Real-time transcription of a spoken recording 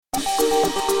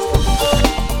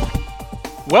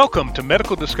Welcome to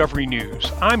Medical Discovery News.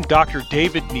 I'm Dr.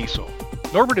 David Niesel.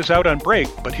 Norbert is out on break,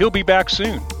 but he'll be back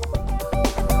soon.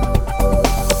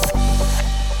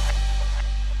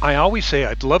 I always say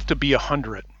I'd love to be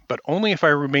 100, but only if I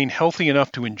remain healthy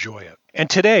enough to enjoy it. And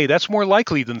today, that's more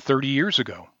likely than 30 years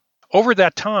ago. Over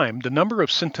that time, the number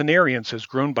of centenarians has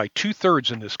grown by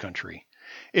 2/3 in this country.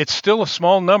 It's still a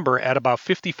small number at about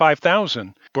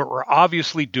 55,000, but we're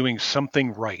obviously doing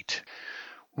something right.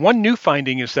 One new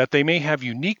finding is that they may have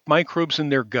unique microbes in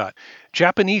their gut.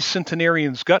 Japanese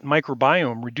centenarians' gut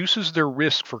microbiome reduces their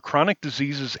risk for chronic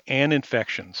diseases and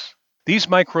infections. These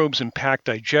microbes impact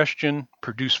digestion,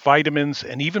 produce vitamins,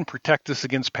 and even protect us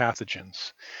against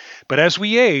pathogens. But as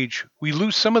we age, we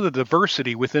lose some of the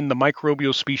diversity within the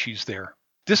microbial species there.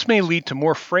 This may lead to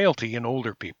more frailty in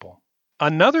older people.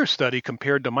 Another study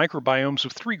compared the microbiomes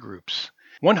of 3 groups.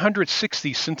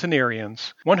 160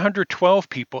 centenarians, 112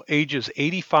 people ages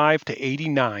 85 to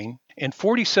 89, and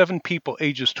 47 people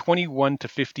ages 21 to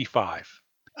 55.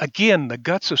 Again, the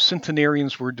guts of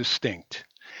centenarians were distinct.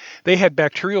 They had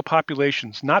bacterial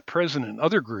populations not present in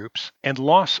other groups and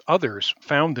lost others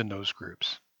found in those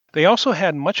groups. They also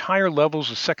had much higher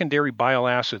levels of secondary bile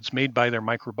acids made by their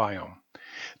microbiome.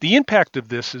 The impact of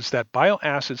this is that bile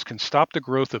acids can stop the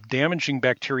growth of damaging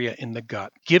bacteria in the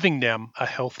gut, giving them a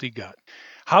healthy gut.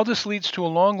 How this leads to a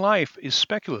long life is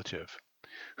speculative.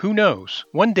 Who knows?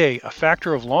 One day, a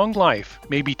factor of long life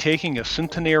may be taking a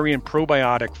centenarian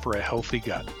probiotic for a healthy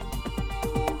gut.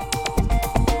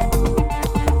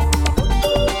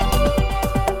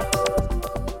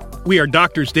 We are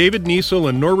Drs. David Niesel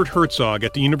and Norbert Herzog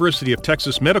at the University of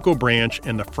Texas Medical Branch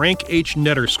and the Frank H.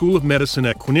 Netter School of Medicine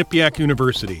at Quinnipiac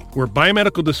University, where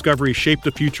biomedical discoveries shape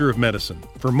the future of medicine.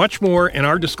 For much more and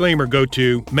our disclaimer, go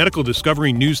to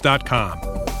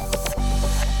medicaldiscoverynews.com.